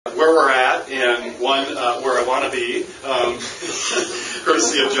where we're at and one where I want to be,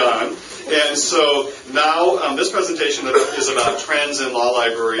 courtesy of John. And so now this presentation is about trends in law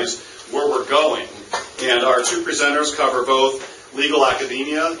libraries, where we're going. And our two presenters cover both legal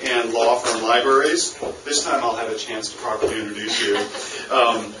academia and law firm libraries. This time I'll have a chance to properly introduce you.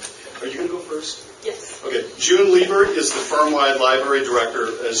 Are you going to go first? Yes. Okay. June Liebert is the firm-wide library director,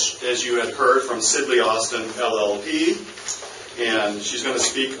 as you had heard, from Sidley Austin LLP. And she's going to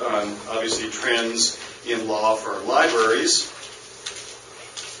speak on, obviously, trends in law firm libraries.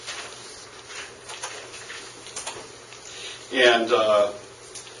 And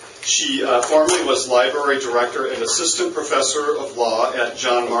she formerly was library director and assistant professor of law at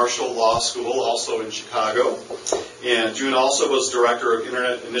John Marshall Law School, also in Chicago. And June also was director of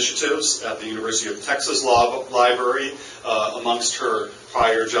Internet Initiatives at the University of Texas Law Library, amongst her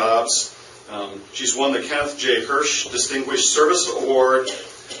prior jobs. She's won the Kenneth J. Hirsch Distinguished Service Award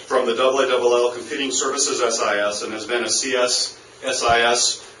from the IIL Computing Services SIS and has been a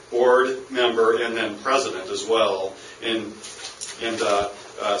CSSIS board member and then president as well.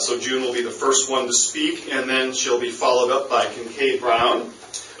 So June will be the first one to speak, and then she'll be followed up by Kincaid Brown,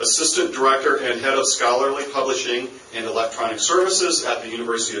 Assistant Director and Head of Scholarly Publishing and Electronic Services at the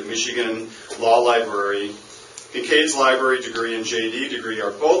University of Michigan Law Library. Kincaid's library degree and JD degree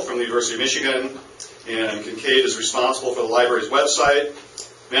are both from the University of Michigan, and Kincaid is responsible for the library's website,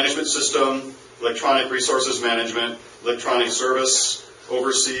 management system, electronic resources management, electronic service,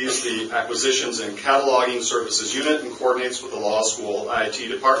 oversees the acquisitions and cataloging services unit, and coordinates with the law school IT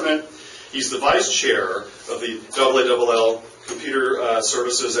department. He's the vice chair of the IIL Computer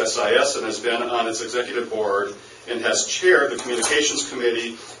Services SIS and has been on its executive board and has chaired the Communications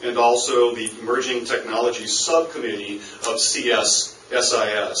Committee and also the Emerging Technologies Subcommittee of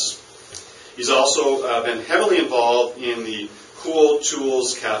CSSIS. He's also been heavily involved in the Cool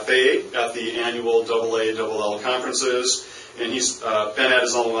Tools Cafe at the annual AALL conferences, and he's been at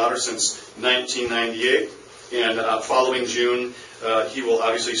his alma mater since 1998. And following June, he will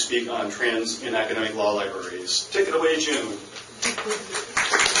obviously speak on trends in academic law libraries. Take it away, June.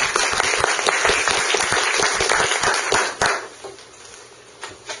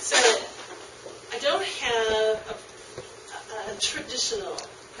 So, I don't have a traditional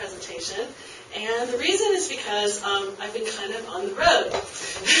presentation, and the reason is because I've been kind of on the road.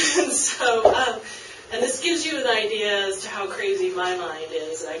 And this gives you an idea as to how crazy my mind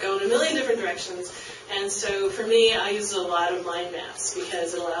is. I go in a million different directions, and so for me, I use a lot of mind maps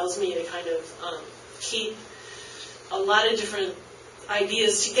because it allows me to kind of keep a lot of different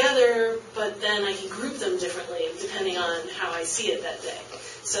ideas together, but then I can group them differently depending on how I see it that day.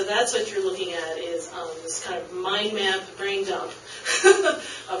 So that's what you're looking at is this kind of mind map, brain dump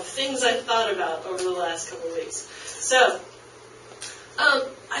of things I've thought about over the last couple of weeks. So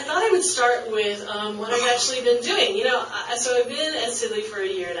I thought I would start with what I've actually been doing. So I've been at Sidley for a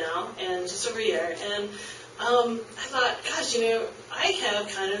year now, and just over a year, and I thought, gosh, I have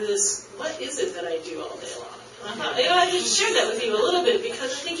kind of this, what is it that I do all day long? And I thought, I could share that with you a little bit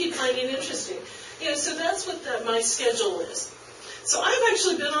because I think you'd find it interesting. So that's what my schedule is. So I've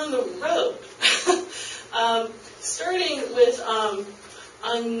actually been on the road, starting with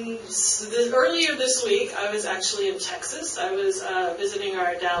earlier this week, I was actually in Texas. I was visiting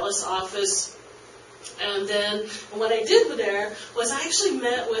our Dallas office, and then what I did there was I actually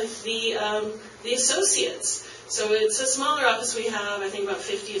met with the associates. So it's a smaller office we have, I think about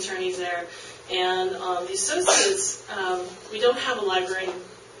 50 attorneys there, and the associates, we don't have a library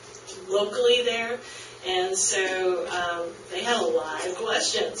locally there, and so they had a lot of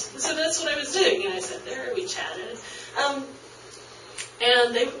questions. So that's what I was doing. I sat there, we chatted.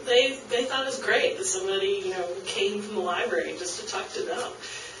 And they thought it was great that somebody, came from the library just to talk to them.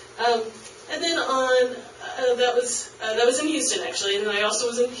 And then that was in Houston, actually. And then I also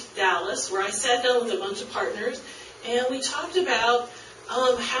was in Dallas, where I sat down with a bunch of partners, and we talked about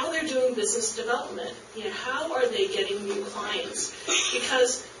how they're doing business development. How are they getting new clients?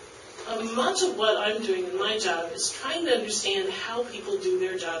 Because much of what I'm doing in my job is trying to understand how people do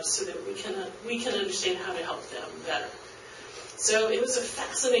their jobs so that we can understand how to help them better. So it was a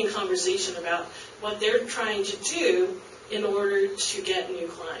fascinating conversation about what they're trying to do in order to get new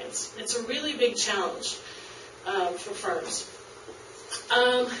clients. It's a really big challenge for firms.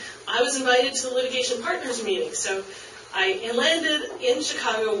 I was invited to the litigation partners meeting, so I landed in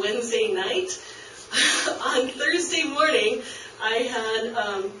Chicago Wednesday night. On Thursday morning, I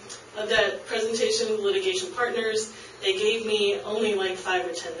had that presentation with litigation partners. They gave me only like 5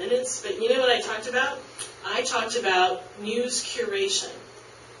 or 10 minutes, but you know what I talked about? I talked about news curation.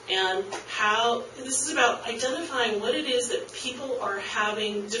 And how this is about identifying what it is that people are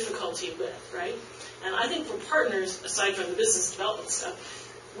having difficulty with, right? And I think for partners, aside from the business development stuff,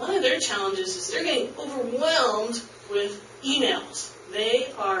 one of their challenges is they're getting overwhelmed with emails. They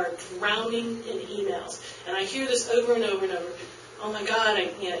are drowning in emails. And I hear this over and over and over. Oh my God,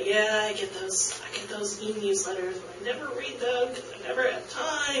 I get those e-newsletters, but I never read them because I never have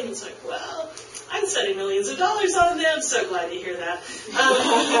time. It's like, well, I'm spending millions of dollars on them. I'm so glad to hear that.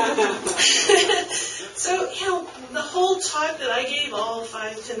 So, the whole talk that I gave, all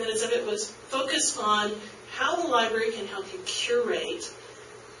 5-10 minutes of it, was focused on how the library can help you curate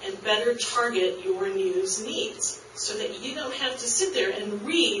and better target your news needs so that you don't have to sit there and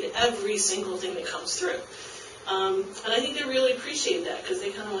read every single thing that comes through. And I think they really appreciate that because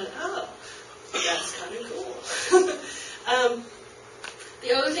they kind of went, oh, that's kind of cool.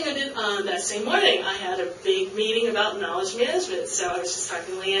 The other thing I did that same morning, I had a big meeting about knowledge management. So I was just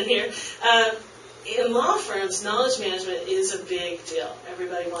talking to Leanne here. In law firms, knowledge management is a big deal.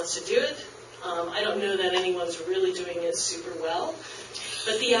 Everybody wants to do it. I don't know that anyone's really doing it super well.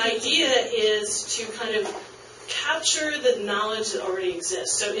 But the idea is to kind of capture the knowledge that already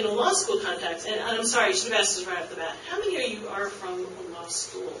exists. So in a law school context, and I'm sorry, I should have asked this right off the bat, how many of you are from a law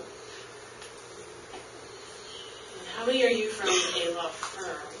school? And how many are you from a law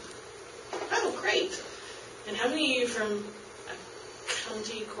firm? Oh, great. And how many are you from a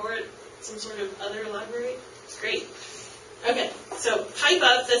county court, some sort of other library? Great. Okay, so pipe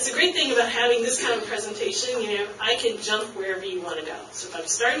up. That's the great thing about having this kind of presentation. I can jump wherever you want to go. So if I'm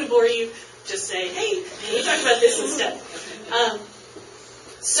starting to bore you, just say, hey, can we talk about this instead?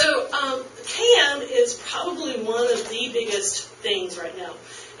 KM is probably one of the biggest things right now.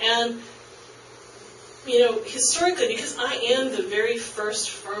 And, historically, because I am the very first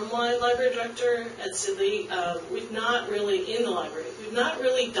firm-wide library director at Sidley, we've not really, in the library, we've not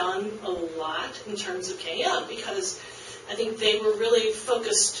really done a lot in terms of KM because I think they were really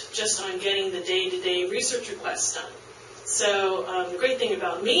focused just on getting the day-to-day research requests done. So the great thing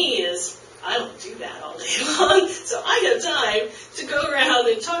about me is I don't do that all day long. So I have time to go around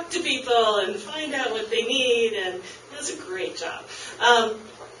and talk to people and find out what they need, and that's a great job.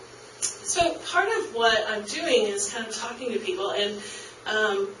 So part of what I'm doing is kind of talking to people, and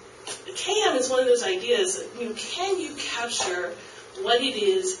KM is one of those ideas that, can you capture what it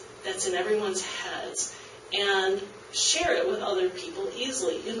is that's in everyone's heads and share it with other people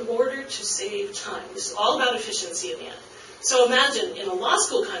easily in order to save time. This is all about efficiency in the end. So imagine in a law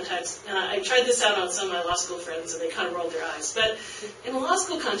school context, and I tried this out on some of my law school friends and they kind of rolled their eyes, but in a law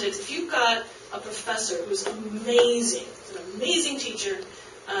school context, if you've got a professor who's amazing, an amazing teacher,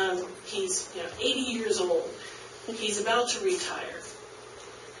 he's 80 years old, he's about to retire,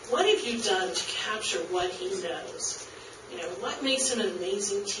 what have you done to capture what he knows? What makes him an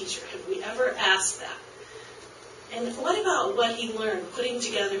amazing teacher? Have we ever asked that? And what about what he learned putting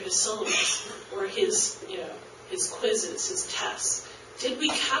together his syllabus or his quizzes, his tests? Did we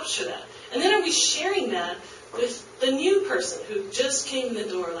capture that? And then are we sharing that with the new person who just came in the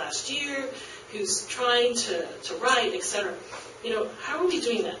door last year, who's trying to write, etc.? How are we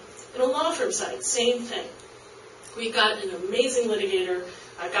doing that? In a law firm side, same thing. We've got an amazing litigator.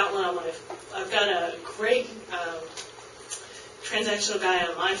 I've got a great transactional guy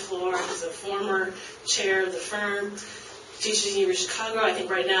on my floor. He's a former chair of the firm, teaches at the University of Chicago. I think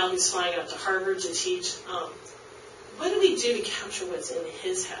right now he's flying out to Harvard to teach. What do we do to capture what's in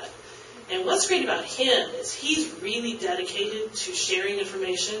his head? And what's great about him is he's really dedicated to sharing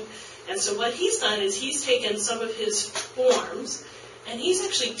information. And so what he's done is he's taken some of his forms and he's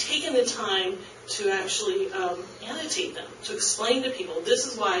actually taken the time to actually annotate them, to explain to people, this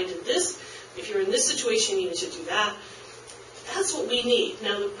is why I did this. If you're in this situation, you need to do that. That's what we need.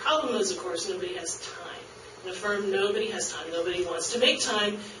 Now, the problem is, of course, nobody has time. In a firm, nobody has time. Nobody wants to make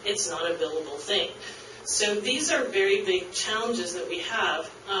time. It's not a billable thing. So these are very big challenges that we have.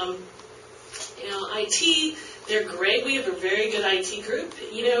 IT, they're great. We have a very good IT group,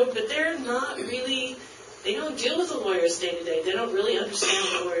 but they're not really, they don't deal with the lawyers day to day. They don't really understand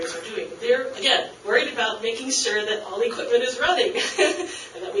what the lawyers are doing. They're, again, worried about making sure that all the equipment is running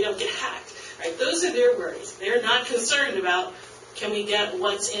and that we don't get hacked. Right? Those are their worries. They're not concerned about, can we get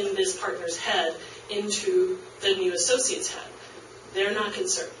what's in this partner's head into the new associate's head. They're not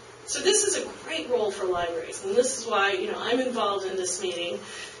concerned. So this is a great role for libraries, and this is why I'm involved in this meeting.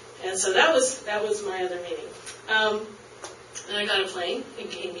 And so that was my other meeting. And I got a plane and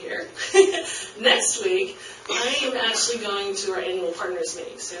came here. Next week, I am actually going to our annual partners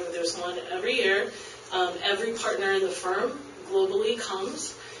meeting. So there's one every year. Every partner in the firm globally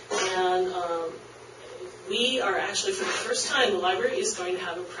comes, and we are actually, for the first time, the library is going to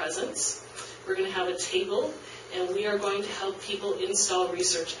have a presence. We're going to have a table, and we are going to help people install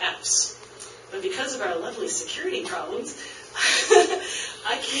research apps. But because of our lovely security problems,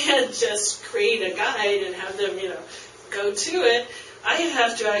 I can't just create a guide and have them, go to it. I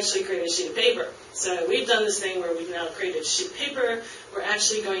have to actually create a sheet of paper. So we've done this thing where we've now created a sheet of paper. We're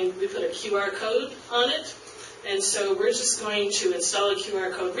actually we put a QR code on it. And so we're just going to install a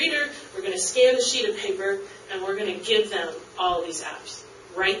QR code reader. We're going to scan the sheet of paper, and we're going to give them all of these apps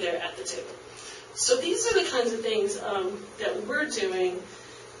right there at the table. So these are the kinds of things that we're doing.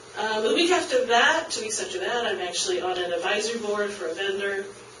 The week after that, 2 weeks after that, I'm actually on an advisory board for a vendor.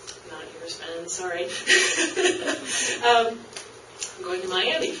 Not yours, Ben, sorry. I'm going to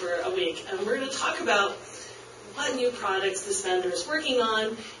Miami for a week, and we're going to talk about what new products this vendor is working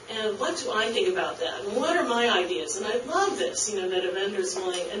on, and what do I think about that, and what are my ideas. And I love this, that a vendor is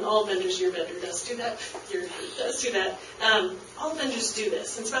willing, and all vendors, your vendor does do that, your does do that. All vendors do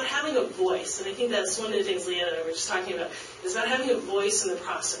this. It's about having a voice, and I think that's one of the things Leanna and I were just talking about, is about having a voice in the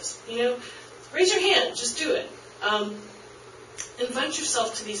process. Raise your hand, just do it. Invite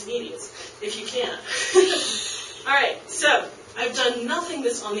yourself to these meetings, if you can. All right, so I've done nothing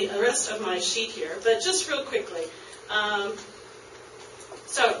on the rest of my sheet here, but just real quickly.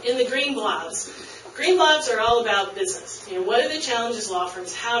 So in the green blobs are all about business. What are the challenges law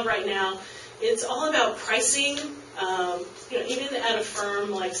firms have right now? It's all about pricing. Even at a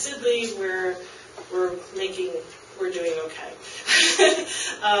firm like Sidley, where we're doing okay.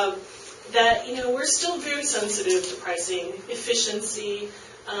 We're still very sensitive to pricing, efficiency.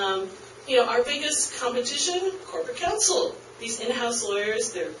 Our biggest competition, corporate counsel. These in-house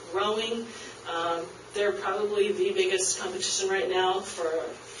lawyers, they're growing. They're probably the biggest competition right now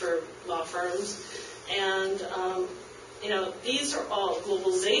for law firms. And, these are all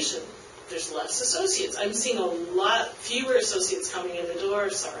globalization. There's less associates. I'm seeing a lot fewer associates coming in the door.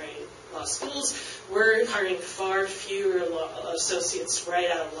 Sorry, law schools. We're hiring far fewer associates right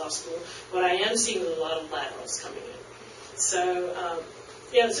out of law school. What I am seeing is a lot of laterals coming in. So,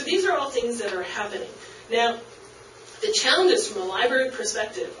 so these are all things that are happening. Now, the challenges from a library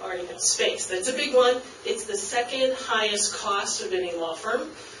perspective are, space. That's a big one. It's the second highest cost of any law firm,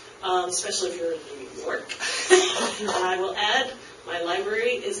 especially if you're in New York. And I will add, my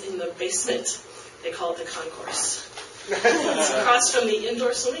library is in the basement. They call it the concourse. It's across from the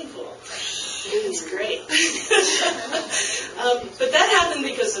indoor swimming pool. It's great. But that happened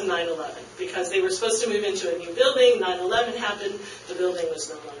because of 9/11, because they were supposed to move into a new building. 9/11 happened. The building was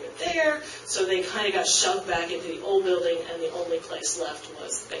no longer there, so they kind of got shoved back into the old building, and the only place left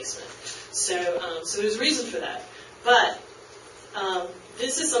was the basement. So there's reason for that. But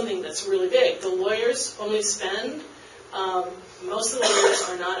this is something that's really big. The lawyers only spend, most of the lawyers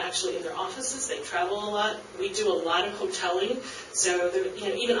are not actually in their offices. They travel a lot. We do a lot of hoteling. So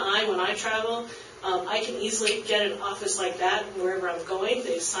even when I travel, I can easily get an office like that wherever I'm going.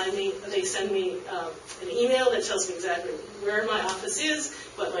 They send me an email that tells me exactly where my office is,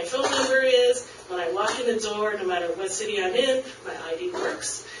 what my phone number is. When I walk in the door, no matter what city I'm in, my ID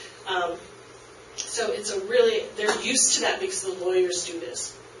works. So they're used to that because the lawyers do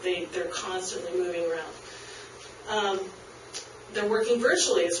this. They're constantly moving around. They're working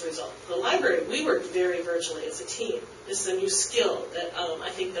virtually as a result. The library, we work very virtually as a team. This is a new skill that I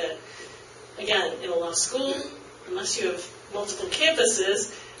think that, again, in a law school, unless you have multiple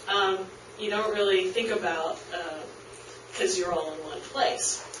campuses, you don't really think about, because you're all in one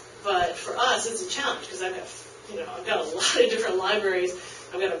place. But for us, it's a challenge, because I've got a lot of different libraries.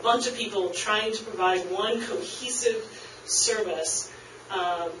 I've got a bunch of people trying to provide one cohesive service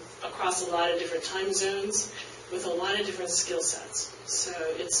across a lot of different time zones with a lot of different skill sets. So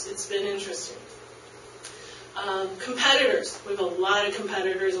it's been interesting. Competitors. We have a lot of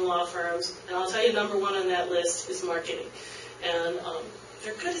competitors in law firms, and I'll tell you, number one on that list is marketing. And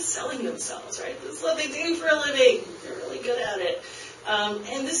they're good at selling themselves, right? This is what they do for a living. They're really good at it.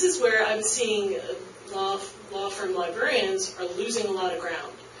 And this is where I'm seeing law firm librarians are losing a lot of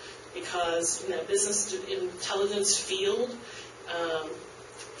ground, because in that business intelligence field,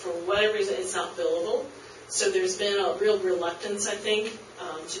 for whatever reason, it's not billable. So there's been a real reluctance, I think,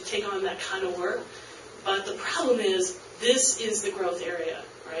 to take on that kind of work. But the problem is, this is the growth area,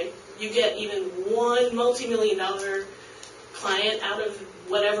 right? You get even one multi-million-dollar client out of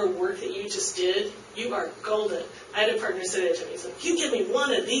whatever work that you just did, you are golden. I had a partner say that to me. He said, if you give me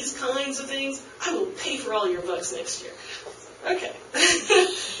one of these kinds of things, I will pay for all your books next year. Okay.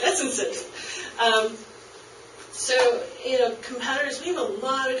 That's incentive. So, competitors, we have a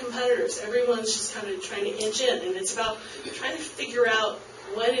lot of competitors. Everyone's just kind of trying to inch in, and it's about trying to figure out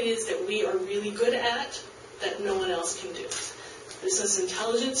what it is that we are really good at that no one else can do. Business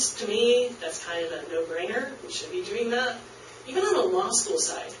intelligence, to me, that's kind of a no-brainer. We should be doing that. Even on the law school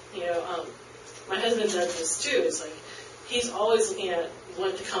side, my husband does this too. It's like he's always looking at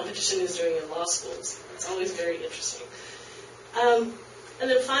what the competition is doing in law schools. It's always very interesting. And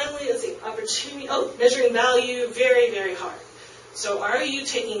then finally, is the opportunity. Oh, measuring value, very, very hard. So are you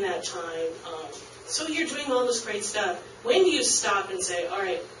taking that time? So you're doing all this great stuff. When do you stop and say, all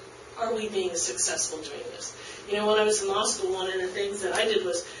right, are we being successful doing this? When I was in law school, one of the things that I did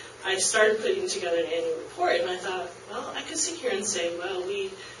was I started putting together an annual report, and I thought, well, I could sit here and say, well,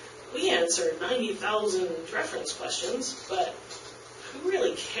 we answered 90,000 reference questions, but who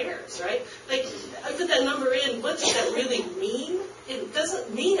really cares, right? Like, I put that number in, what does that really mean? It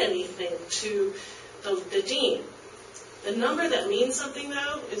doesn't mean anything to the dean. The number that means something,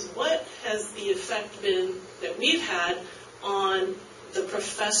 though, is what has the effect been that we've had on the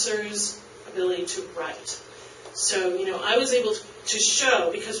professor's ability to write. So, I was able to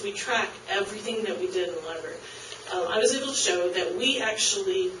show, because we track everything that we did in the library, I was able to show that we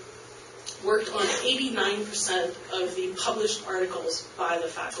actually worked on 89% of the published articles by the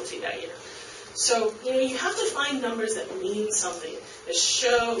faculty that year. So, you have to find numbers that mean something, that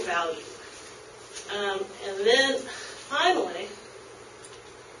show value. And then, finally,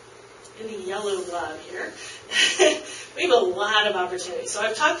 in the yellow lab here, we have a lot of opportunities. So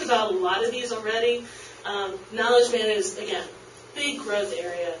I've talked about a lot of these already. Knowledge management is, again, big growth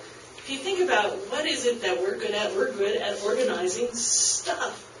area. If you think about what is it that we're good at organizing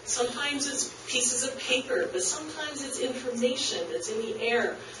stuff. Sometimes it's pieces of paper, but sometimes it's information that's in the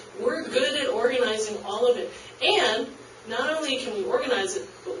air. We're good at organizing all of it. And not only can we organize it,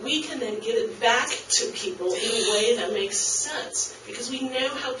 but we can then get it back to people in a way that makes sense, because we know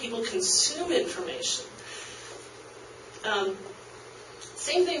how people consume information.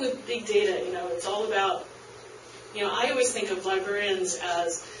 Same thing with big data. It's all about, I always think of librarians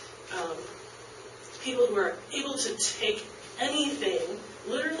as people who are able to take anything,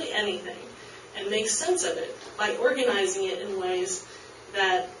 literally anything, and make sense of it by organizing it in ways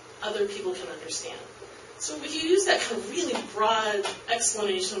that other people can understand. So if you use that kind of really broad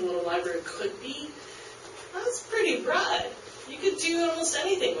explanation of what a library could be, that's pretty broad. You could do almost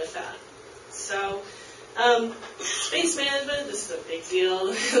anything with that. So space management, this is a big deal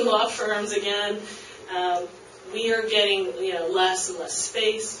in law firms again. We are getting less and less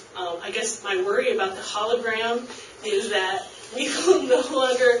space. I guess my worry about the hologram is that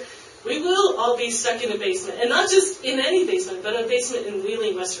we will all be stuck in a basement, and not just in any basement, but a basement in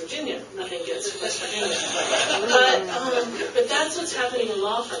Wheeling, West Virginia. Nothing against West Virginia, but that's what's happening in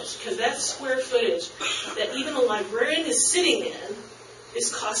law firms, because that square footage that even a librarian is sitting in is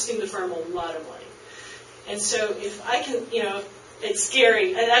costing the firm a lot of money. And so if I can, it's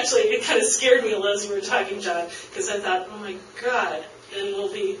scary. And actually, it kind of scared me a little as you were talking, John, because I thought, oh my God, then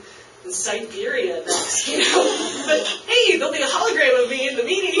we'll be in Siberia next, But hey, there'll be a hologram of me in the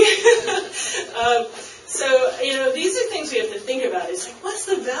meeting. So, these are things we have to think about. It's like, what's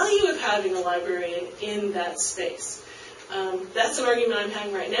the value of having a librarian in that space? That's an argument I'm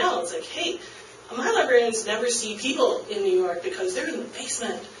having right now. It's like, hey, my librarians never see people in New York because they're in the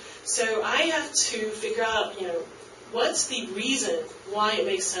basement. So I have to figure out, what's the reason why it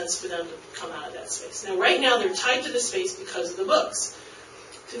makes sense for them to come out of that space. Now, right now, they're tied to the space because of the books.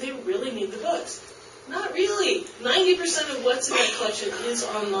 Do they really need the books? Not really. 90% of what's in that collection is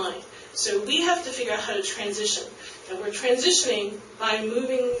online. So we have to figure out how to transition. And we're transitioning by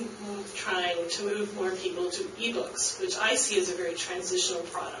trying to move more people to ebooks, which I see as a very transitional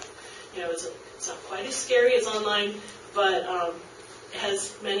product. It's not quite as scary as online, but it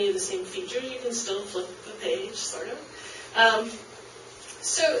has many of the same features. You can still flip the page, sort of.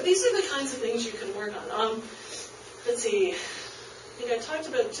 So these are the kinds of things you can work on. Let's see. I think I talked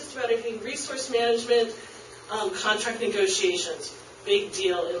about just about everything. Resource management, contract negotiations, big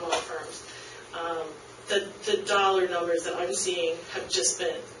deal in law firms. The dollar numbers that I'm seeing have just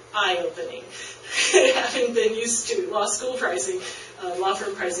been eye-opening. Having been used to law school pricing, law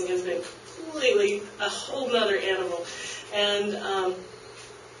firm pricing has been completely a whole other animal. And and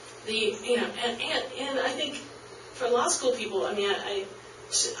I think for law school people, I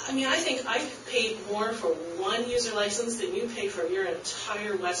think I've paid more for one user license than you pay for your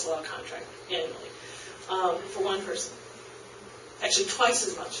entire Westlaw contract annually for one person. Actually, twice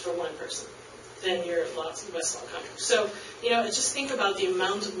as much for one person than your Westlaw contract. So, just think about the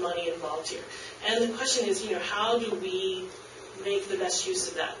amount of money involved here. And the question is, how do we make the best use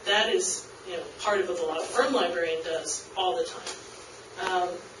of that? That is, part of what the law firm librarian does all the time.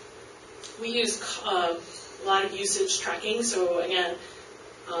 We use a lot of usage tracking. So again,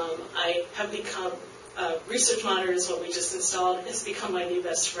 I have become Research Monitor is what we just installed. It's become my new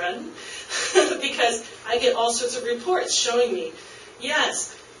best friend because I get all sorts of reports showing me,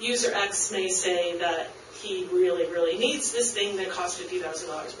 yes, user X may say that he really, really needs this thing that costs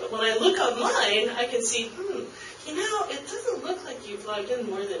 $50,000. But when I look online, I can see, it doesn't look like you've logged in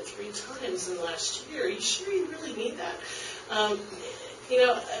more than 3 times in the last year. Are you sure you really need that?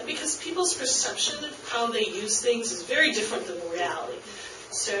 Because people's perception of how they use things is very different than the reality.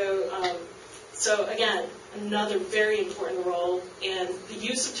 So again, another very important role, and the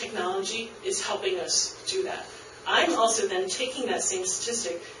use of technology is helping us do that. I'm also then taking that same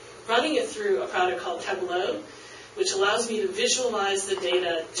statistic, running it through a product called Tableau, which allows me to visualize the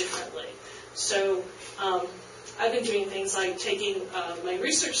data differently. So I've been doing things like taking my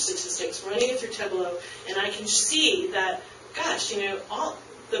research statistics, running it through Tableau, and I can see that,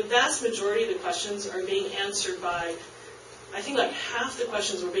 the vast majority of the questions are being answered by, I think like half the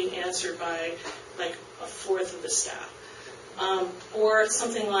questions were being answered by like a fourth of the staff. Or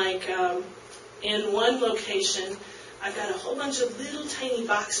something like, in one location, I've got a whole bunch of little tiny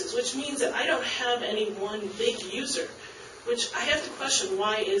boxes, which means that I don't have any one big user, which I have to question,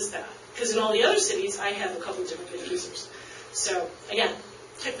 why is that? Because in all the other cities, I have a couple different big users. So again,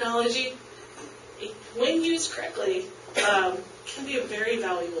 technology, when used correctly, can be a very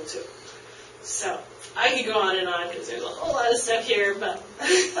valuable tool. So I could go on because there's a whole lot of stuff here, but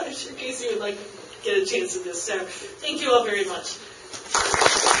I'm sure Casey would like to get a chance at this. So thank you all very much.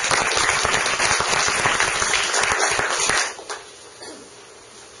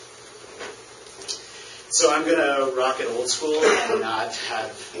 So I'm going to rock it old school and not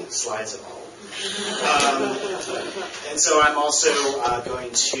have slides at all. And so I'm also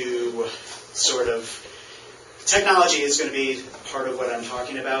going to technology is going to be part of what I'm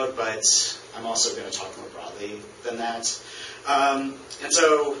talking about, but I'm also going to talk more broadly than that. And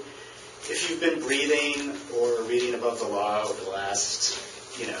so if you've been breathing or reading above the law over the last,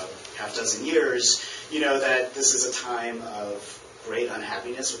 half dozen years, you know that this is a time of great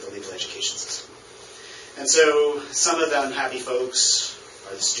unhappiness with the legal education system. And so some of the unhappy folks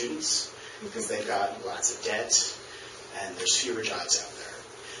are the students, because they've got lots of debt and there's fewer jobs out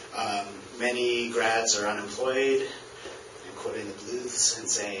there. Many grads are unemployed and quoting the blues and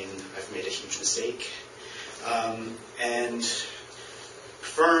saying, I've made a huge mistake. And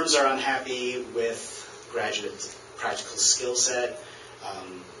firms are unhappy with graduate practical skill set.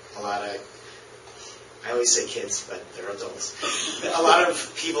 I always say kids, but they're adults. A lot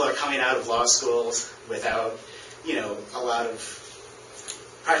of people are coming out of law schools without, a lot of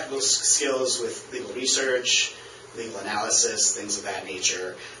practical skills with legal research, legal analysis, things of that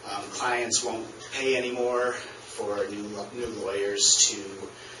nature. Clients won't pay anymore for new lawyers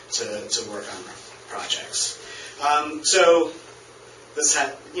to work on projects. So this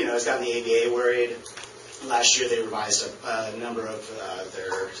has gotten the ABA worried. Last year they revised a number of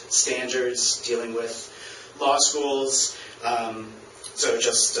their standards dealing with law schools. So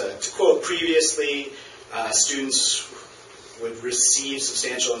just to quote previously, students would receive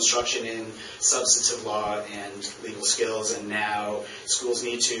substantial instruction in substantive law and legal skills, and now schools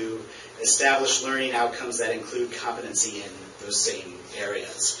need to establish learning outcomes that include competency in those same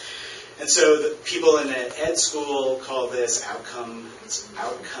areas. And so the people in the ed school call this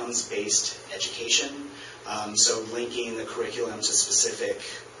outcomes-based education. So linking the curriculum to specific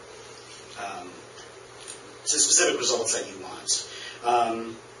results that you want.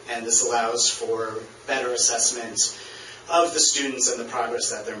 And this allows for better assessment of the students and the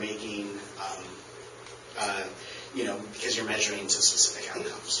progress that they're making, because you're measuring to specific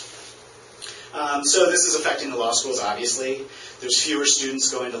outcomes. So this is affecting the law schools, obviously. There's fewer students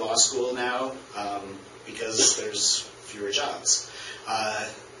going to law school now because there's fewer jobs.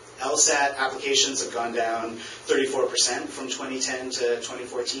 LSAT applications have gone down 34% from 2010 to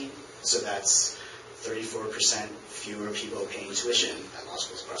 2014. So that's 34% fewer people paying tuition at law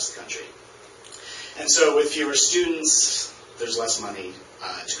schools across the country. And so with fewer students, there's less money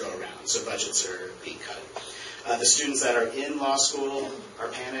to go around. So budgets are being cut. The students that are in law school are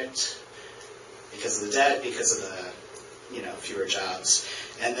panicked because of the debt, because of the fewer jobs.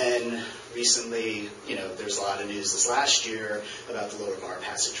 And then recently, there's a lot of news this last year about the lower bar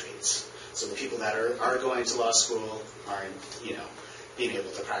passage rates. So the people that are going to law school aren't, being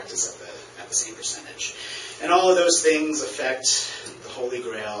able to practice at the same percentage. And all of those things affect the holy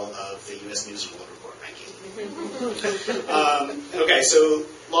grail of the U.S. News and World Report ranking. Okay, so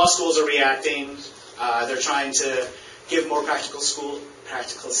law schools are reacting. They're trying to give more practical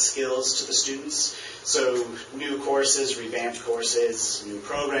skills to the students. So new courses, revamped courses, new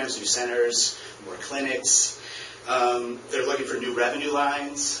programs, new centers, more clinics. They're looking for new revenue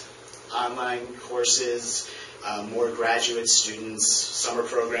lines. online courses, more graduate students, summer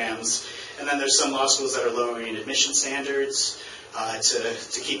programs, and then there's some law schools that are lowering admission standards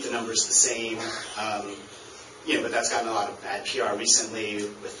to keep the numbers the same. But that's gotten a lot of bad PR recently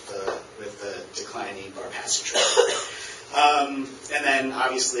with the declining bar passage rate. And then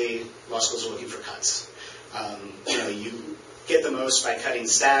obviously law schools are looking for cuts. You get the most by cutting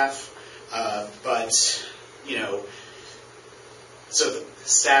staff, but so the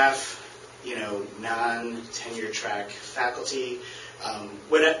staff, non-tenure track faculty,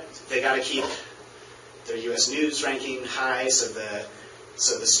 they got to keep their U.S. News ranking high, so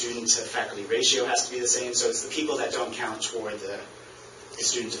the student to faculty ratio has to be the same. So it's the people that don't count toward the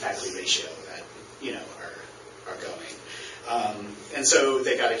student to faculty ratio that are going. And so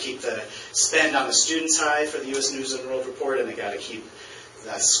they got to keep the spend on the students high for the U.S. News and World Report, and they got to keep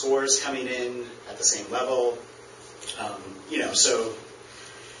the scores coming in at the same level.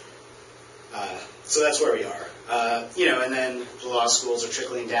 So that's where we are. And then the law schools are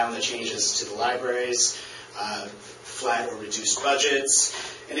trickling down the changes to the libraries, flat or reduced budgets,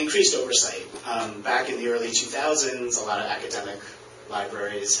 and increased oversight. Back in the early 2000s, a lot of academic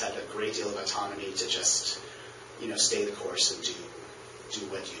libraries had a great deal of autonomy to just, stay the course and do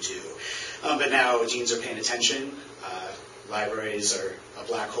what you do. But now deans are paying attention. Libraries are a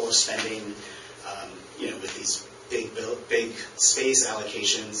black hole of spending, with these big space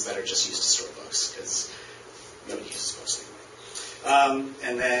allocations that are just used to store books, because nobody uses books anymore.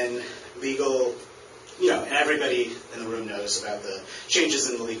 And then legal, and everybody in the room knows about the changes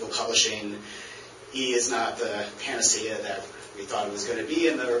in the legal publishing. E is not the panacea that we thought it was going to be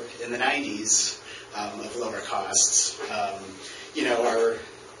in the 90s of lower costs. Our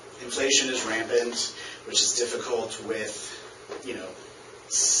inflation is rampant, which is difficult with,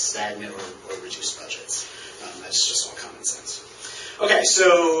 stagnant or reduced budgets. That's just all common sense. Okay,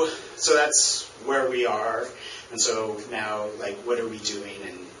 so that's where we are. And so now, what are we doing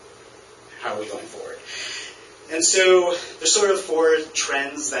and how are we going forward? And so there's sort of 4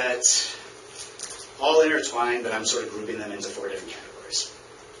 trends that all intertwine, but I'm sort of grouping them into 4 different categories.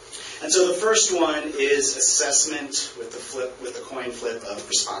 And so the first one is assessment with the coin flip of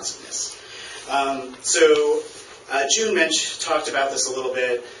responsiveness. June talked about this a little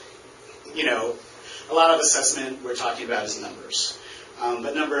bit. A lot of assessment we're talking about is numbers.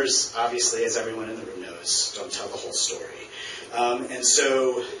 But numbers, obviously, as everyone in the room knows, don't tell the whole story. And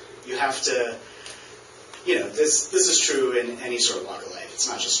so you have to, this is true in any sort of walk of life. It's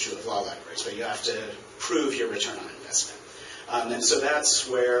not just true of law libraries, but you have to prove your return on investment. And so that's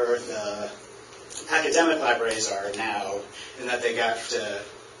where the academic libraries are now, in that they got to,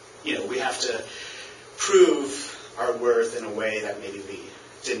 we have to prove our worth in a way that maybe we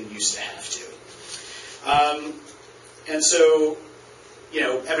didn't used to have to. And so,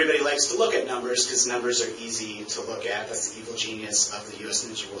 everybody likes to look at numbers because numbers are easy to look at. That's the evil genius of the U.S.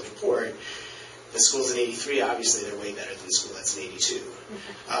 News and World Report. The school's in 83, obviously they're way better than the school that's in 82.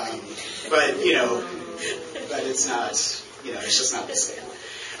 But it's not, it's just not the same.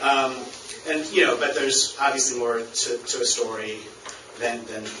 But there's obviously more to a story than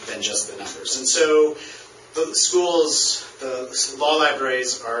just the numbers. And so the schools, the law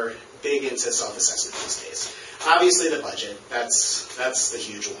libraries are big into self-assessment these days. Obviously the budget, that's the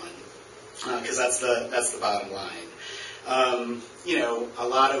huge one, because that's the bottom line. A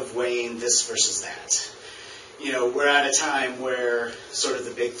lot of weighing this versus that. We're at a time where sort of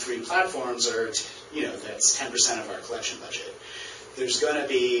the big 3 platforms are, that's 10% of our collection budget. There's going to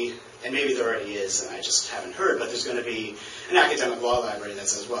be, and maybe there already is, and I just haven't heard, but there's going to be an academic law library that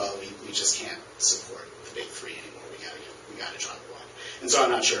says, well, we just can't support the big 3 anymore. We got to drop one. And so I'm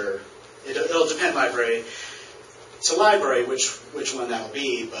not sure. It'll depend library to library which one that'll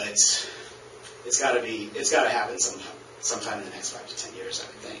be, but it's got to happen sometime in the next 5 to 10 years, I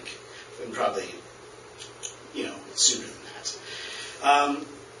would think, and probably sooner than that.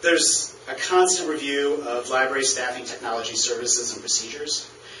 There's a constant review of library staffing, technology, services, and procedures.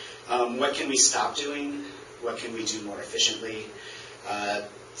 What can we stop doing? What can we do more efficiently?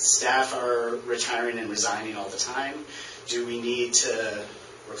 Staff are retiring and resigning all the time. Do we need to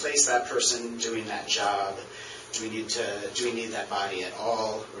replace that person doing that job? Do we need that body at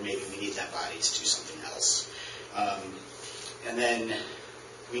all, or maybe we need that body to do something else? And then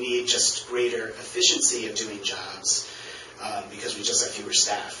we need just greater efficiency of doing jobs because we just have fewer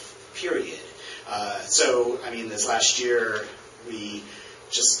staff, period. This last year we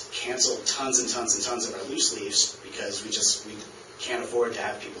just canceled tons and tons and tons of our loose leaves because we can't afford to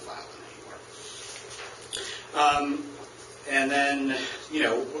have people file them anymore. And then,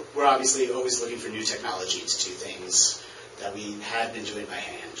 we're obviously always looking for new technology to do things we had been doing by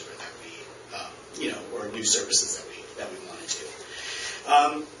hand, or that we, or new services that we want to do.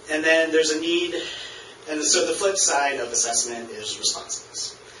 And then there's a need, and so the flip side of assessment is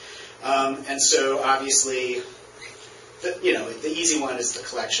responsiveness. And so obviously, the easy one is the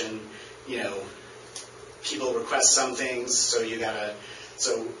collection. People request some things, so you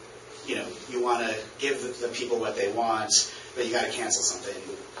want to give the people what they want, but you got to cancel something,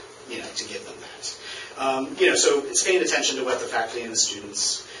 to give them that. So it's paying attention to what the faculty and the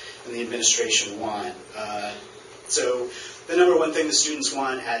students and the administration want. So the number one thing the students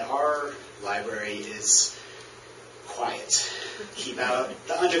want at our library is quiet. Keep out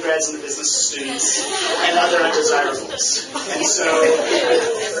the undergrads and the business students and other undesirables. And so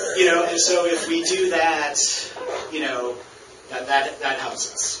if we do that, that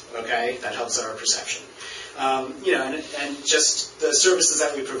helps us, okay? That helps our perception. And just the services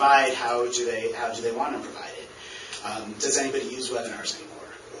that we provide, how do they want to provide it? Does anybody use webinars anymore?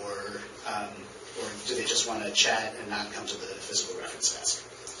 Or do they just want to chat and not come to the physical reference desk?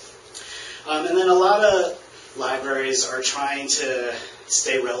 And then a lot of libraries are trying to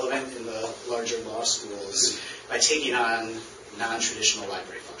stay relevant in the larger law schools by taking on non-traditional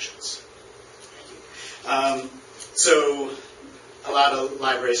library functions. So a lot of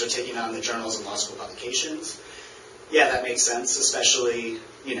libraries are taking on the journals and law school publications. Yeah, that makes sense, especially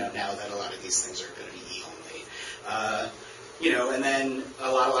now that a lot of these things are going to be e-only. And then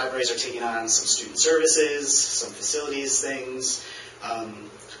a lot of libraries are taking on some student services, some facilities things.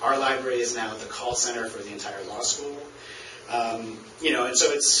 Our library is now the call center for the entire law school. And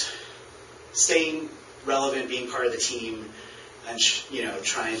so it's staying relevant, being part of the team, and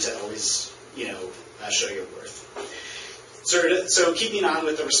trying to always show your worth. So keeping on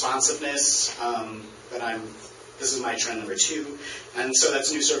with the responsiveness, this is my trend number 2, and so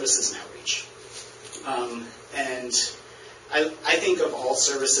that's new services and outreach. And I think of all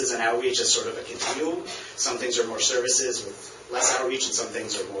services and outreach as sort of a continuum. Some things are more services with less outreach, and some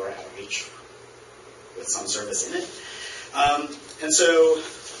things are more outreach with some service in it. And so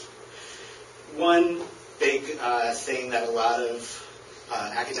one big thing that a lot of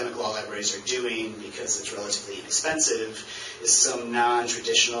academic law libraries are doing, because it's relatively inexpensive, is some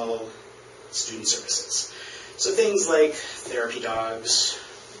non-traditional student services. So things like therapy dogs,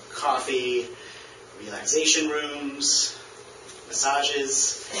 coffee, relaxation rooms,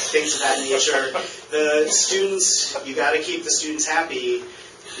 massages, things of that nature. The students, you got to keep the students happy,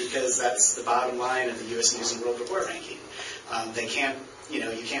 because that's the bottom line of the U.S. News and World Report ranking. They can't, you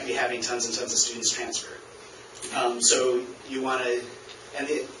can't be having tons and tons of students transfer. So you want to, and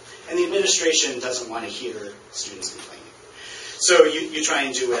the administration doesn't want to hear students complaining. So you try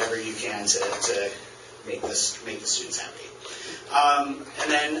and do whatever you can to make the students happy. And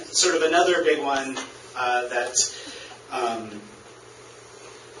then sort of another big one that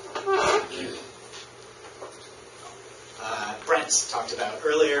Brent talked about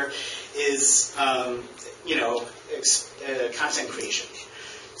earlier is, content creation.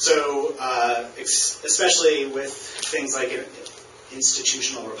 So, especially with things like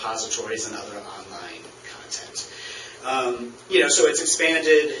institutional repositories and other online content. So it's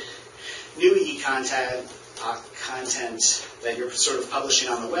expanded new e-content, content that you're sort of publishing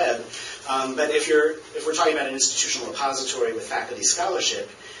on the web. But if we're talking about an institutional repository with faculty scholarship,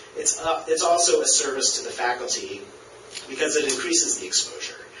 it's also a service to the faculty because it increases the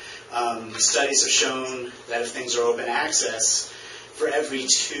exposure. Studies have shown that if things are open access, for every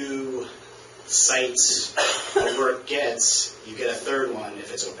 2 sites a work gets, you get a third one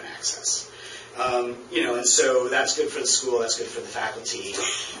if it's open access. And so that's good for the school, that's good for the faculty.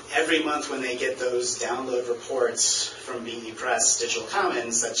 Every month when they get those download reports from BE Press Digital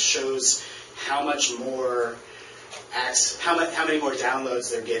Commons, that shows how much more how many more downloads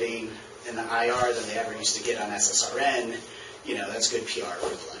they're getting in the IR than they ever used to get on SSRN. That's good PR for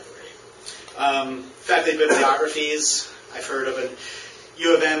the library. Faculty bibliographies, I've heard of it.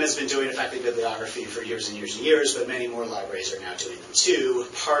 U of M has been doing a faculty bibliography for years and years and years, but many more libraries are now doing them too.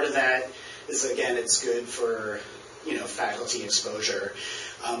 Part of that is, again, it's good for faculty exposure,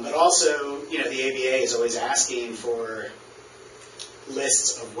 but also the ABA is always asking for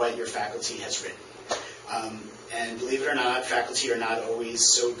lists of what your faculty has written. And believe it or not, faculty are not always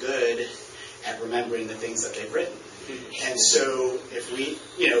so good at remembering the things that they've written. And so if we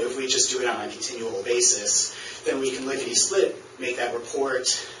just do it on a continual basis, then we can lickety-split make that report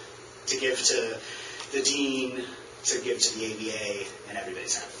to give to the dean, to give to the ABA, and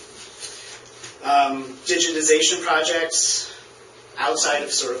everybody's happy. Digitization projects outside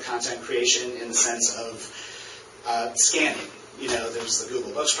of sort of content creation in the sense of scanning. There's the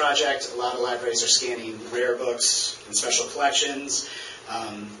Google Books Project. A lot of libraries are scanning rare books and special collections.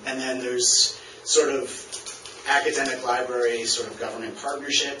 And then there's sort of academic library sort of government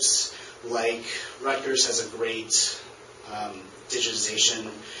partnerships, like Rutgers has a great digitization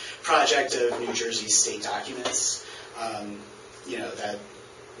project of New Jersey state documents. That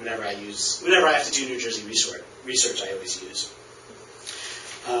whenever I have to do New Jersey research, I always use.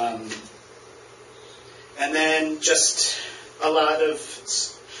 And then just a lot of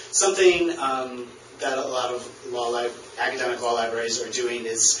something that a lot of academic law libraries are doing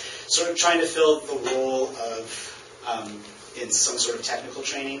is sort of trying to fill the role of in some sort of technical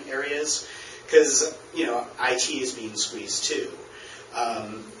training areas, because IT is being squeezed too.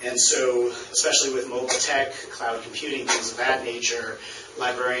 And so, especially with mobile tech, cloud computing, things of that nature,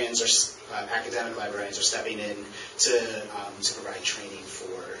 academic librarians are stepping in to provide training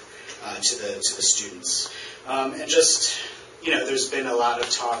to the students. And just, there's been a lot of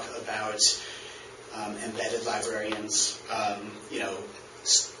talk about embedded libriarians.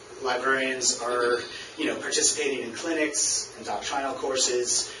 Librarians are, participating in clinics and doctrinal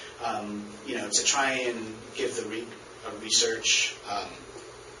courses, to try and give the research,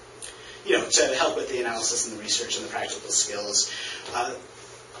 to help with the analysis and the research and the practical skills.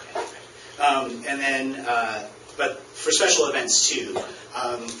 But for special events too,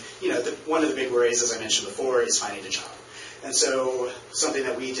 one of the big worries, as I mentioned before, is finding a job. And so something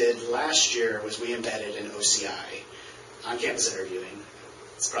that we did last year was we embedded an OCI, on-campus interviewing.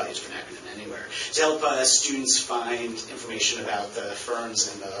 It's probably a different acronym anywhere, to help students find information about the firms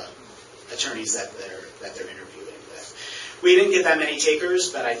and the attorneys that they're interviewing with. We didn't get that many takers,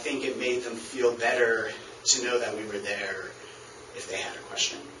 but I think it made them feel better to know that we were there if they had a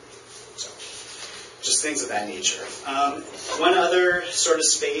question. So, just things of that nature. One other sort of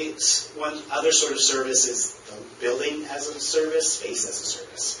service is the building as a service, space as a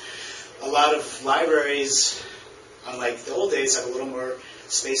service. A lot of libraries, unlike the old days, have a little more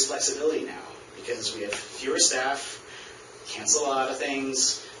space flexibility now because we have fewer staff, cancel a lot of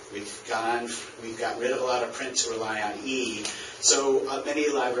things. We've got rid of a lot of print to rely on E. So many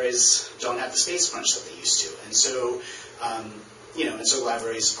libraries don't have the space crunch that they used to, and so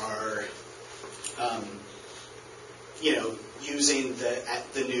libraries are using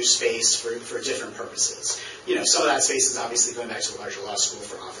the new space for different purposes. Some of that space is obviously going back to the larger law school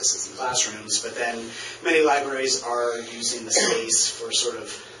for offices and classrooms, but then many libraries are using the space for sort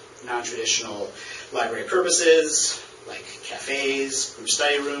of non-traditional library purposes, like cafes, group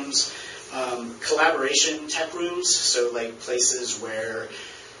study rooms, collaboration tech rooms, so like places where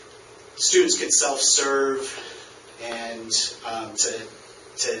students could self-serve and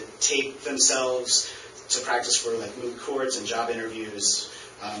to tape themselves to practice for like moot courts and job interviews,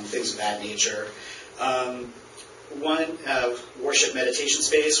 things of that nature. One worship meditation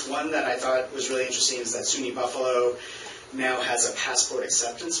space. One that I thought was really interesting is that SUNY Buffalo now has a passport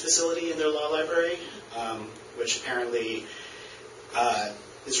acceptance facility in their law library, which apparently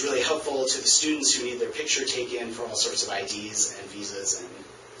is really helpful to the students who need their picture taken for all sorts of IDs and visas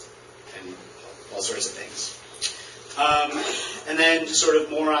and all sorts of things. And then sort of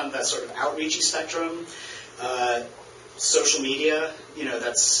more on the sort of outreachy spectrum, social media,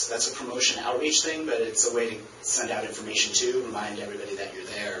 that's a promotion outreach thing, but it's a way to send out information too, remind everybody that you're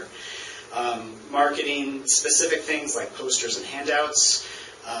there. Marketing specific things like posters and handouts,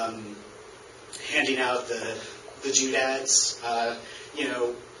 handing out the doodads,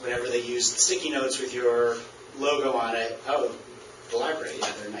 whenever they use the sticky notes with your logo on it. Oh, the library,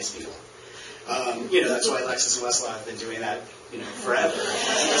 yeah, they're nice people. That's why Lexis and Westlaw have been doing that, forever.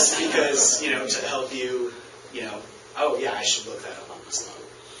 Just because, to help you, oh yeah, I should look that up on Westlaw.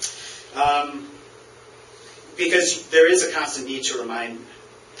 Because there is a constant need to remind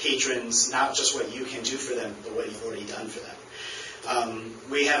patrons not just what you can do for them, but what you've already done for them.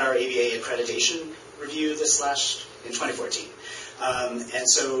 We had our ABA accreditation review in 2014. And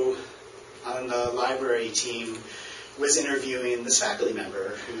so on the library team, was interviewing this faculty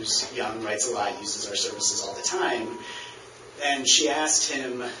member who's young, writes a lot, uses our services all the time. And she asked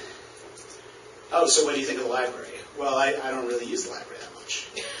him, oh, so what do you think of the library? Well, I don't really use the library that much.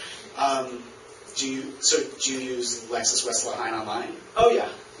 Do you use Lexis, Westlaw, Hein Online? Oh, yeah,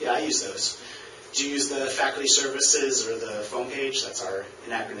 I use those. Do you use the faculty services or the phone page? That's our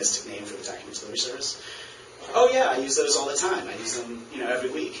anachronistic name for the document delivery service. Oh, yeah, I use those all the time. I use them, every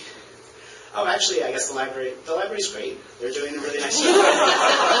week. Oh, actually, I guess the library's great. They're doing a really nice job.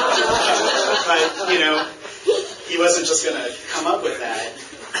 But, he wasn't just going to come up with that,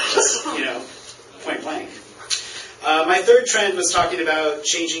 just, point blank. My third trend was talking about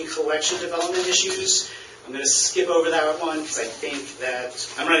changing collection development issues. I'm going to skip over that one because I think that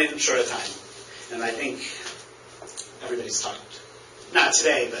I'm running short of time. And I think everybody's talked. Not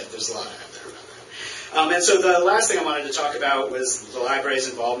today, but there's a lot out there about that. And so the last thing I wanted to talk about was the library's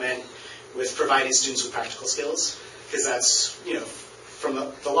involvement with providing students with practical skills, because that's, from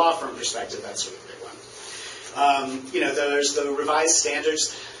the law firm perspective, that's sort of a big one. There's the revised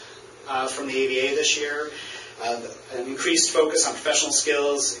standards from the ABA this year, an increased focus on professional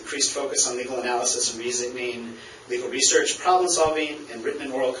skills, increased focus on legal analysis and reasoning, legal research, problem solving, and written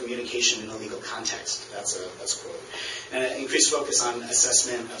and oral communication in a legal context. That's a quote. And an increased focus on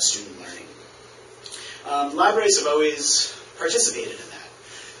assessment of student learning. Libraries have always participated in that.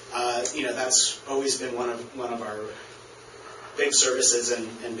 That's always been one of our big services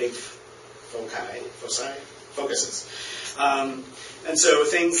and big focuses. And so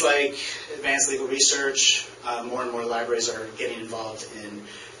things like advanced legal research, more and more libraries are getting involved in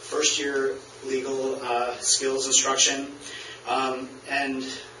first-year legal skills instruction.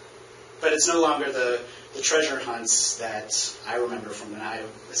 But it's no longer the treasure hunts that I remember from when I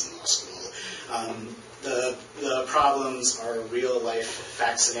was in law school. The problems are real-life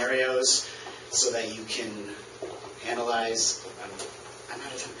fact scenarios so that you can analyze. I'm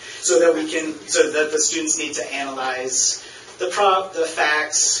out of time. So that the students need to analyze the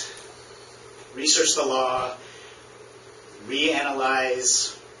facts, research the law,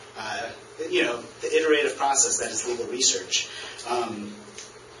 reanalyze, the iterative process that is legal research.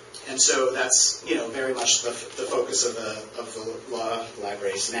 And so that's, very much the focus of the law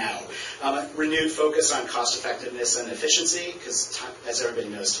libraries now. Renewed focus on cost effectiveness and efficiency, because as everybody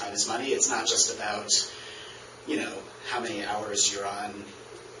knows, time is money. It's not just about, how many hours you're on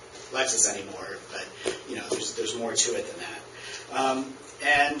Lexis anymore, but, there's more to it than that.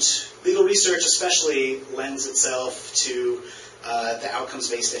 And legal research especially lends itself to the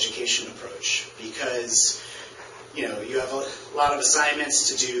outcomes-based education approach, because you have a lot of assignments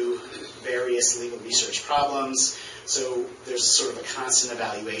to do various legal research problems, so there's sort of a constant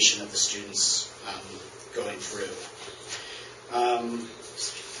evaluation of the students going through.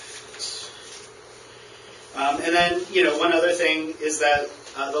 And then, one other thing is that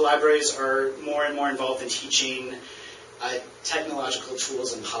the libraries are more and more involved in teaching technological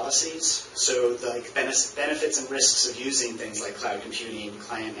tools and policies, so the benefits and risks of using things like cloud computing,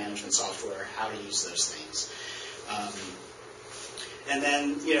 client management software, how to use those things. And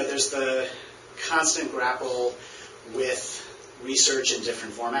then, there's the constant grapple with research in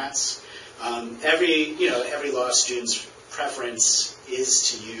different formats. Every law student's preference is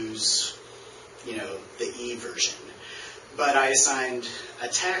to use, the E version. But I assigned a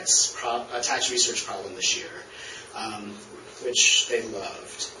tax research problem this year, which they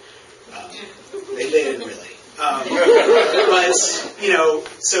loved. They didn't really.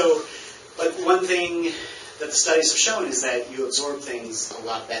 But one thing that the studies have shown is that you absorb things a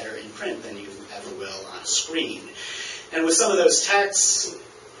lot better in print than you ever will on a screen. And with some of those tax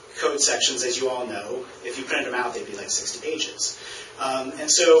code sections, as you all know, if you printed them out, they'd be like 60 pages. And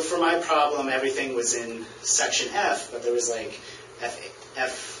so for my problem, everything was in section F, but there was like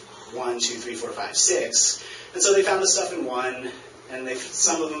F1, 2, 3, 4, 5, 6. And so they found the stuff in 1, and they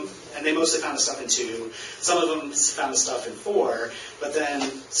mostly found the stuff in 2. Some of them found the stuff in 4, but then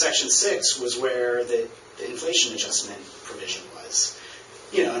section 6 was where the inflation adjustment provision was.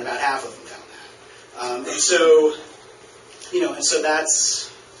 And about half of them found that. And so that's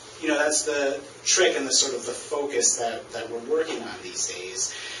the trick and the sort of the focus that we're working on these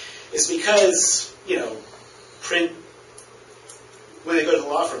days, is because, print, when they go to the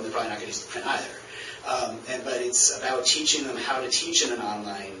law firm, they're probably not going to use the print either. But it's about teaching them how to teach in an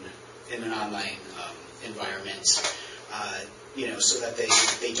online environment, so that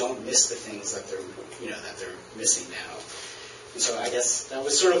they don't miss the things that they're missing now. And so I guess that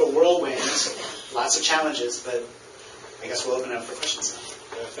was sort of a whirlwind, lots of challenges, but I guess we'll open it up for questions now.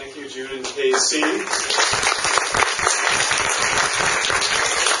 Thank you, Jude and Casey.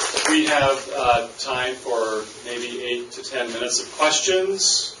 We have time for maybe 8 to 10 minutes of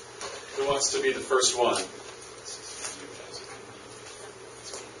questions. Who wants to be the first one?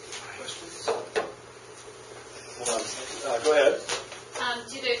 Hold on. Go ahead.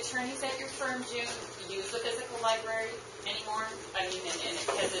 Do the attorneys at your firm use the physical library anymore? I mean, and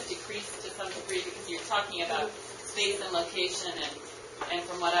has it decreased to some degree, because you're talking about space and location, and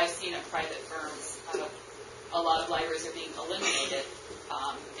from what I've seen at private firms, a lot of libraries are being eliminated,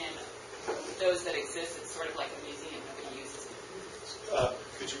 and those that exist, it's sort of like a museum, nobody uses it.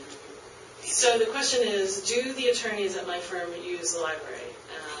 Could you? So the question is, do the attorneys at my firm use the library?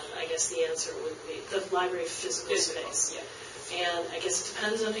 I guess the answer would be the library physical space. Yeah. And I guess it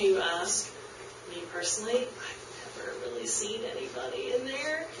depends on who you ask. me personally, I've never really seen anybody in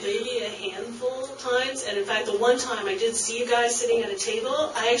there, maybe a handful of times. And in fact, the one time I did see a guy sitting at a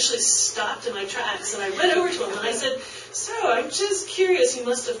table, I actually stopped in my tracks and I went over to him and I said, so I'm just curious, he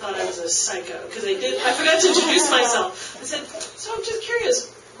must have thought I was a psycho, because I forgot to introduce myself. I said, so I'm just curious,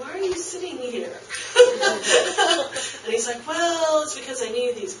 why are you sitting here? And he's like, well, it's because I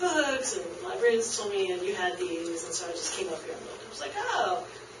need these books, and librarians told me, and you had these, and so I just came up here and looked. I was like, oh,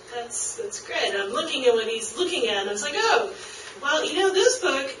 that's great. And I'm looking at what he's looking at, and I was like, oh, well, this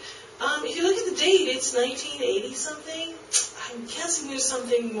book, if you look at the date, it's 1980-something. I'm guessing there's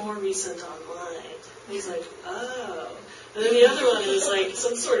something more recent online. And he's like, oh. And then the other one is like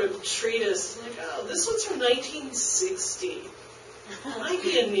some sort of treatise. I'm like, oh, this one's from 1960. Might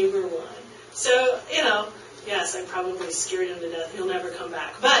be a newer one. So, yes, I probably scared him to death. He'll never come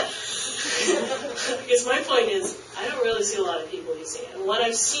back. But I guess my point is, I don't really see a lot of people using it. And what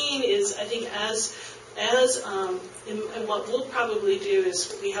I've seen is, I think and what we'll probably do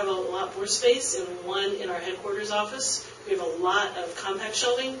is we have a lot more space in our headquarters office. We have a lot of compact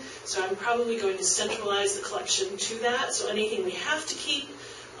shelving, so I'm probably going to centralize the collection to that. So anything we have to keep,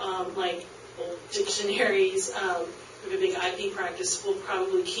 like old dictionaries, we have a big IP practice, we'll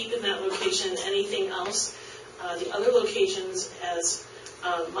probably keep in that location. Anything else, the other locations, as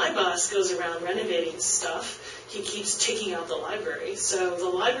my boss goes around renovating stuff, he keeps taking out the library. So the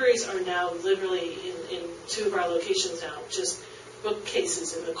libraries are now literally in two of our locations now, just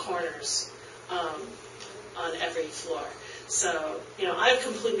bookcases in the corners on every floor. So, I've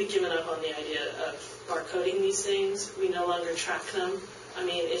completely given up on the idea of barcoding these things. We no longer track them. I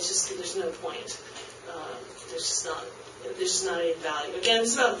mean, it's just, there's no point. There's just not any value. Again,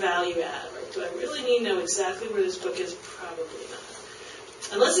 it's about value add, right? Do I really need to know exactly where this book is? Probably not.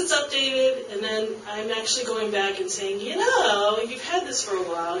 Unless it's updated, and then I'm actually going back and saying, you've had this for a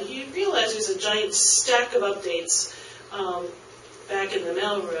while. You realize there's a giant stack of updates back in the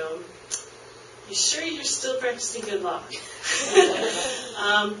mailroom. You sure you're still practicing good luck?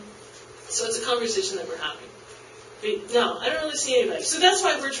 So it's a conversation that we're having. But no, I don't really see anybody. So that's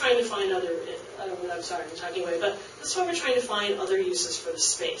why we're trying to find other, I'm sorry, I'm talking away, but that's why we're trying to find other uses for the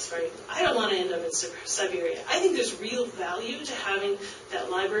space, right? I don't want to end up in Siberia. I think there's real value to having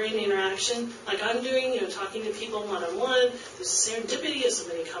that librarian interaction, like I'm doing, talking to people one-on-one. There's a serendipity of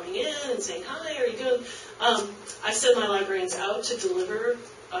somebody coming in and saying, hi, how are you doing? I send my librarians out to deliver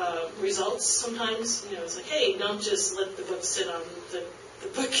results sometimes. It's like, hey, don't just let the book sit on the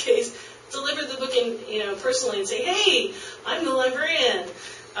bookcase. Deliver the book in, personally and say, hey, I'm the librarian.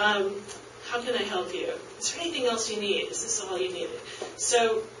 How can I help you? Is there anything else you need? Is this all you needed?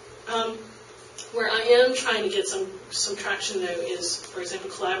 So where I am trying to get some traction, though, is, for example,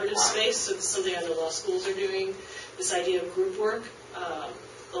 collaborative space. So this is something I know law schools are doing, this idea of group work.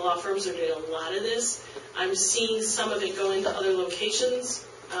 The law firms are doing a lot of this. I'm seeing some of it go into other locations.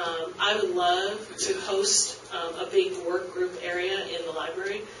 I would love to host a big work group area in the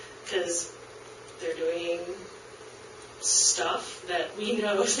library, because they're doing stuff that we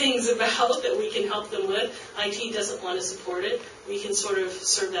know things about that we can help them with. IT doesn't want to support it. We can sort of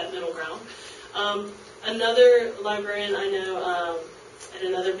serve that middle ground. Another librarian I know at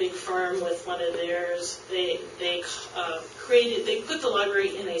another big firm with one of theirs, they put the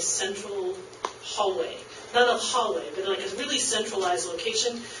library in a central hallway. Not a hallway, but like a really centralized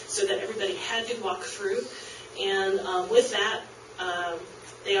location so that everybody had to walk through. And with that,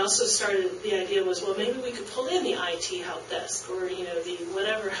 they also started, the idea was, well, maybe we could pull in the IT help desk or, the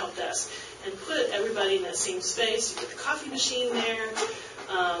whatever help desk and put everybody in that same space. You put the coffee machine there.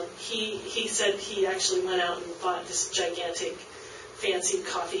 He said he actually went out and bought this gigantic fancy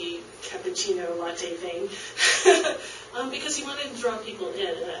coffee cappuccino latte thing because he wanted to draw people in.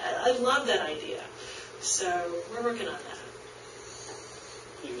 And I love that idea. So we're working on that.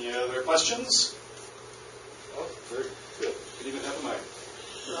 Any other questions? Oh, very good. You even have a mic.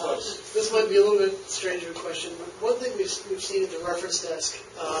 This might be a little bit stranger question. One thing we've seen at the reference desk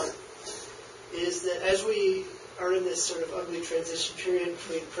is that as we are in this sort of ugly transition period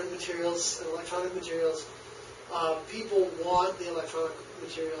between print materials and electronic materials, people want the electronic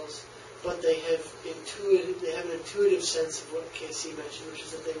materials, but they have an intuitive sense of what Casey mentioned, which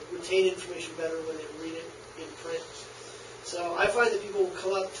is that they retain information better when they read it in print. So I find that people will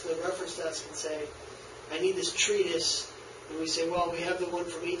come up to the reference desk and say, I need this treatise. And we say, well, we have the one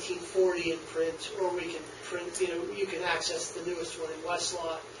from 1840 in print, or we can print, you can access the newest one in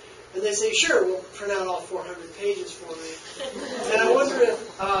Westlaw. And they say, sure, we'll print out all 400 pages for me. And I wonder if,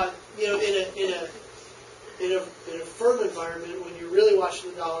 in a firm environment, when you're really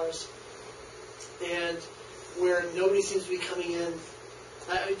watching the dollars, and where nobody seems to be coming in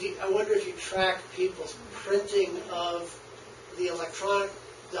I wonder if you track people's printing of the electronic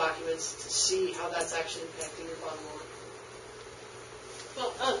documents to see how that's actually impacting your bottom line.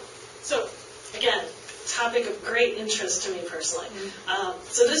 Well, so again, topic of great interest to me personally.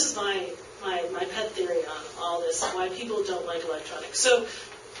 So this is my pet theory on all this, why people don't like electronics. So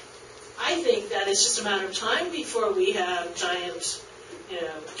I think that it's just a matter of time before we have giant,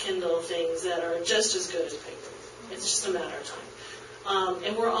 Kindle things that are just as good as paper. It's just a matter of time,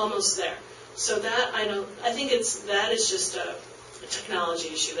 and we're almost there. So that I think that is just a technology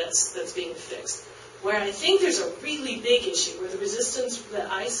issue that's being fixed. Where I think there's a really big issue, where the resistance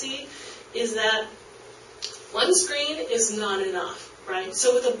that I see is that one screen is not enough, right?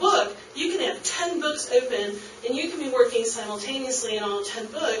 So with a book, you can have 10 books open, and you can be working simultaneously in all 10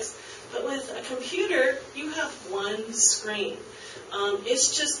 books, but with a computer, you have one screen.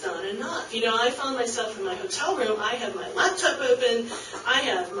 It's just not enough. I found myself in my hotel room, I have my laptop open, I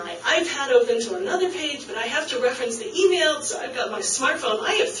have my iPad open to another page, but I have to reference the email, so I've got my smartphone.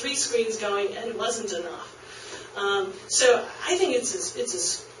 I have 3 screens going, and it wasn't enough. So I think it's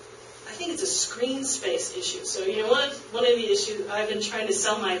a screen space issue. So one of the issues I've been trying to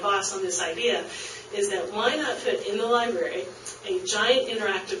sell my boss on this idea is that why not put in the library a giant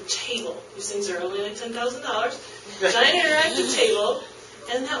interactive table? These things are only like $10,000. Giant interactive table,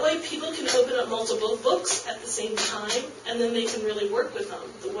 and that way people can open up multiple books at the same time, and then they can really work with them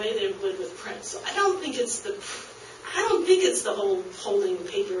the way they would with print. So I don't think it's the whole holding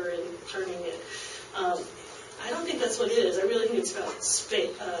paper and turning it. I don't think that's what it is. I really think it's about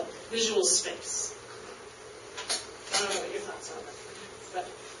space, visual space. I don't know what your thoughts are, but.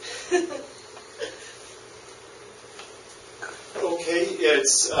 Okay,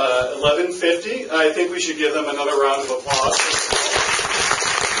 it's 11:50. I think we should give them another round of applause.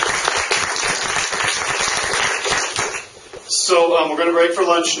 So we're going to break for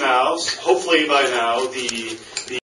lunch now. Hopefully by now the